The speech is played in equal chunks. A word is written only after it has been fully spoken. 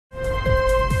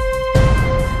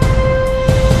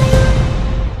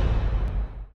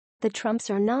The Trumps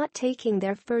are not taking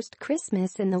their first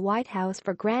Christmas in the White House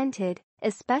for granted,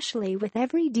 especially with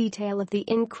every detail of the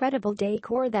incredible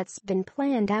decor that's been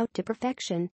planned out to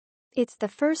perfection. It's the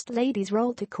First Lady's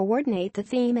role to coordinate the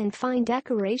theme and find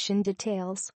decoration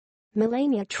details.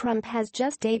 Melania Trump has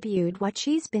just debuted what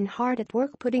she's been hard at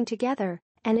work putting together,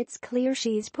 and it's clear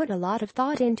she's put a lot of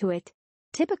thought into it.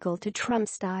 Typical to Trump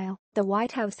style, the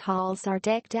White House halls are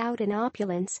decked out in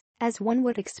opulence, as one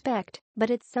would expect, but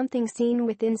it's something seen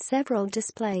within several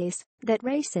displays that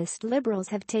racist liberals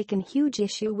have taken huge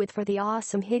issue with for the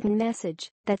awesome hidden message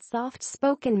that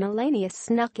soft-spoken Melania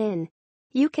snuck in.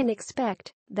 You can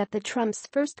expect that the Trumps'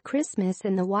 first Christmas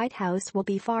in the White House will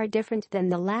be far different than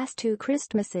the last two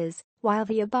Christmases, while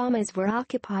the Obamas were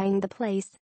occupying the place.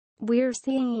 We're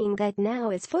seeing that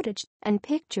now as footage and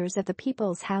pictures of the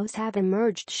People's House have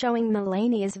emerged showing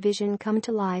Melania's vision come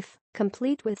to life,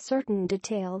 complete with certain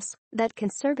details that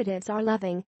conservatives are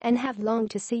loving and have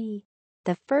longed to see.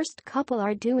 The first couple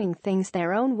are doing things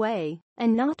their own way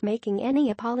and not making any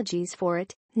apologies for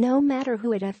it, no matter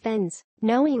who it offends,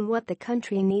 knowing what the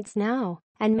country needs now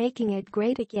and making it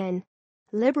great again.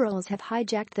 Liberals have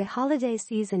hijacked the holiday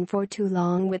season for too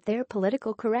long with their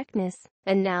political correctness,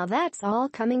 and now that's all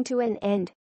coming to an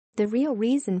end. The real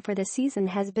reason for the season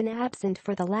has been absent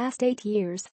for the last 8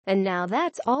 years, and now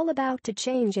that's all about to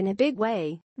change in a big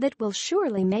way that will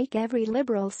surely make every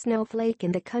liberal snowflake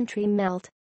in the country melt.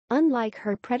 Unlike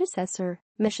her predecessor,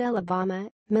 Michelle Obama,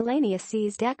 Melania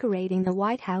sees decorating the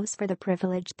White House for the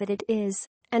privilege that it is,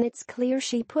 and it's clear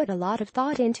she put a lot of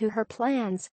thought into her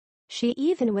plans. She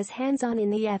even was hands-on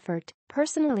in the effort,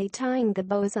 personally tying the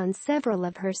bows on several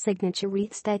of her signature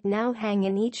wreaths that now hang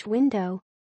in each window.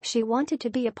 She wanted to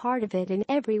be a part of it in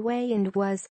every way and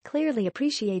was clearly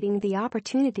appreciating the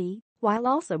opportunity, while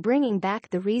also bringing back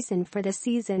the reason for the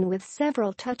season with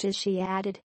several touches she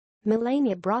added.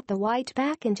 Melania brought the white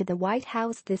back into the White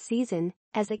House this season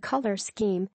as a color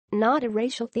scheme, not a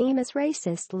racial theme as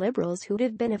racist liberals who'd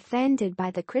have been offended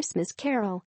by the Christmas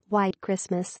Carol, White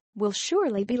Christmas, will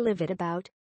surely be livid about.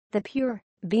 The pure,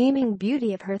 beaming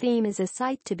beauty of her theme is a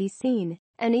sight to be seen,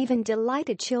 and even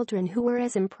delighted children who were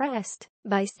as impressed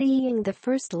by seeing the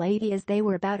First Lady as they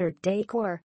were about her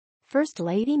decor. First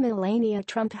Lady Melania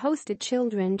Trump hosted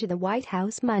children to the White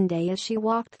House Monday as she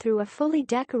walked through a fully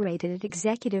decorated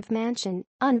executive mansion,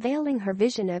 unveiling her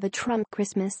vision of a Trump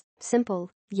Christmas,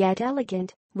 simple, yet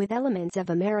elegant, with elements of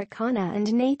Americana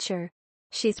and nature.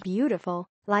 "She's beautiful,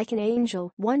 like an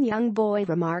angel," one young boy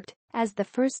remarked, as the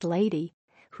First Lady,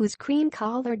 whose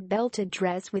cream-collared belted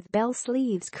dress with bell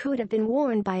sleeves could have been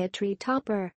worn by a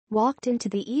tree-topper, walked into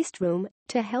the East Room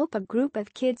to help a group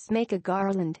of kids make a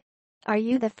garland. "Are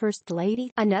you the First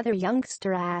Lady?" another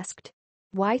youngster asked.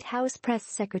 White House Press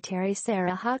Secretary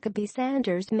Sarah Huckabee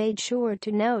Sanders made sure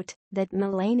to note that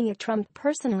Melania Trump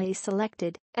personally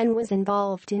selected and was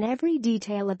involved in every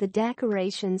detail of the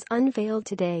decorations unveiled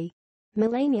today.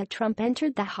 Melania Trump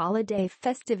entered the holiday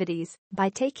festivities by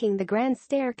taking the grand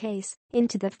staircase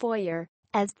into the foyer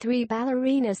as 3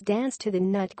 ballerinas danced to the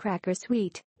Nutcracker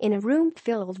Suite in a room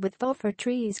filled with faux fur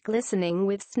trees glistening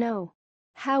with snow.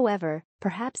 However,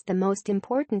 perhaps the most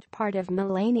important part of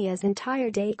Melania's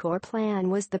entire decor plan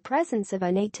was the presence of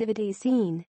a nativity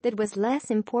scene that was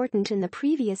less important in the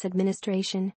previous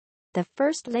administration. The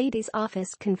First Lady's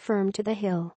office confirmed to The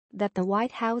Hill that the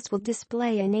White House will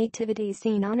display a nativity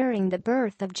scene honoring the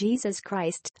birth of Jesus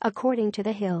Christ, according to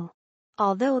The Hill.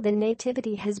 Although the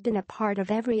nativity has been a part of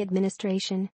every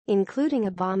administration, including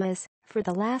Obama's, for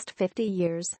the last 50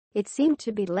 years, it seemed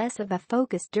to be less of a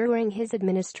focus during his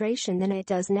administration than it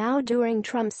does now during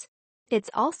Trump's. It's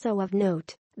also of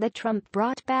note that Trump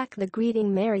brought back the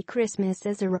greeting Merry Christmas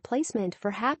as a replacement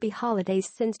for Happy Holidays,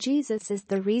 since Jesus is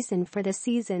the reason for the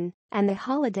season and the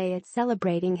holiday it's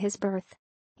celebrating his birth.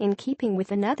 In keeping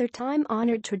with another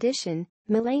time-honored tradition,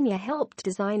 Melania helped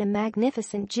design a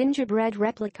magnificent gingerbread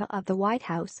replica of the White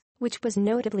House, which was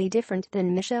notably different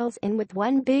than Michelle's in with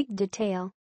one big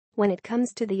detail. When it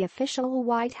comes to the official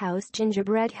White House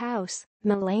gingerbread house,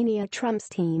 Melania Trump's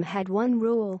team had one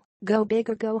rule: go big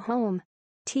or go home.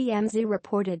 TMZ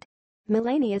reported.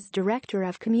 Melania's director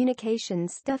of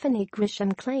communications Stephanie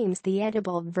Grisham claims the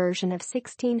edible version of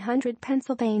 1600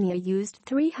 Pennsylvania used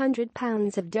 300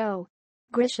 pounds of dough.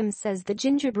 Grisham says the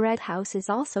gingerbread house is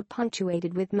also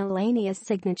punctuated with Melania's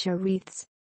signature wreaths.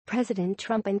 President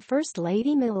Trump and First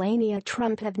Lady Melania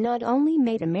Trump have not only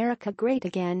made America great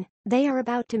again, they are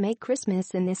about to make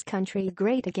Christmas in this country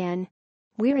great again.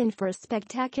 "We're in for a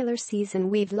spectacular season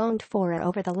we've longed for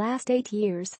over the last 8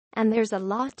 years, and there's a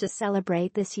lot to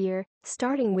celebrate this year,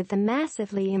 starting with the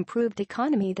massively improved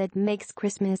economy that makes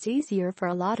Christmas easier for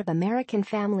a lot of American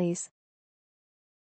families,"